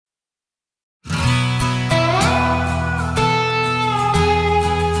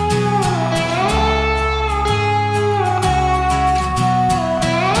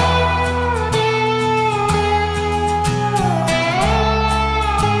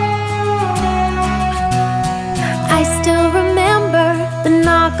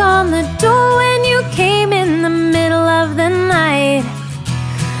on the door when you came in the middle of the night.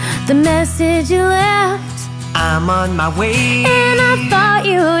 The message you left, I'm on my way. and I thought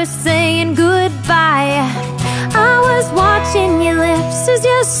you were saying goodbye. I was watching your lips as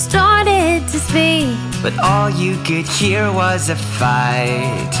you started to speak, but all you could hear was a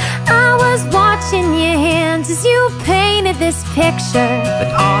fight. I was watching your hands as you painted this picture, but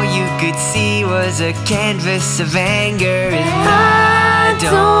all you could see was a canvas of anger. And I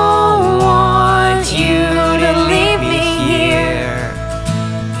don't want you to leave me here.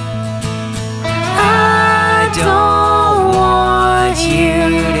 I don't want you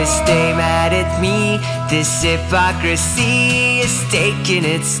to stay mad at me. This hypocrisy is taking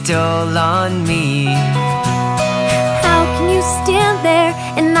its toll on me. How can you stand there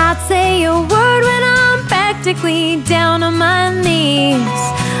and not say a word when I'm practically down on my knees?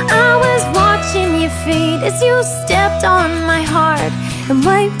 I was watching your feet as you stepped on my heart and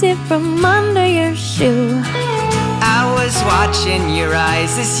wiped it from under your shoe. I was watching your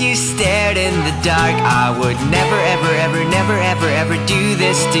eyes as you stared in the dark. I would never, ever, ever, never, ever, ever do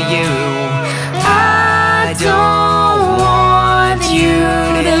this to you. I don't want you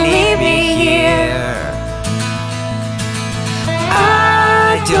to leave me here. I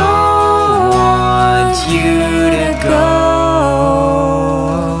don't want you to go.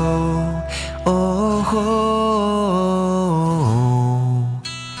 Oh, oh,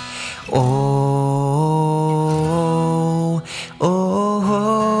 oh,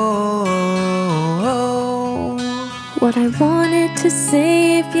 oh. What I wanted to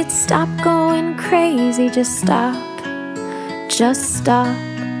say, if you'd stop going crazy, just stop, just stop.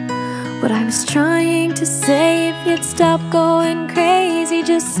 What I was trying to say, if you'd stop going crazy,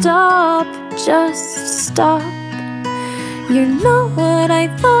 just stop, just stop. You're not what I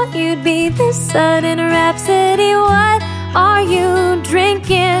thought you'd be, this sudden rhapsody. What are you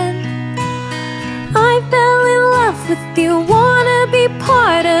drinking? I fell in love with you, wanna be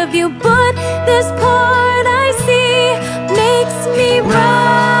part of you, but this part I see makes me right.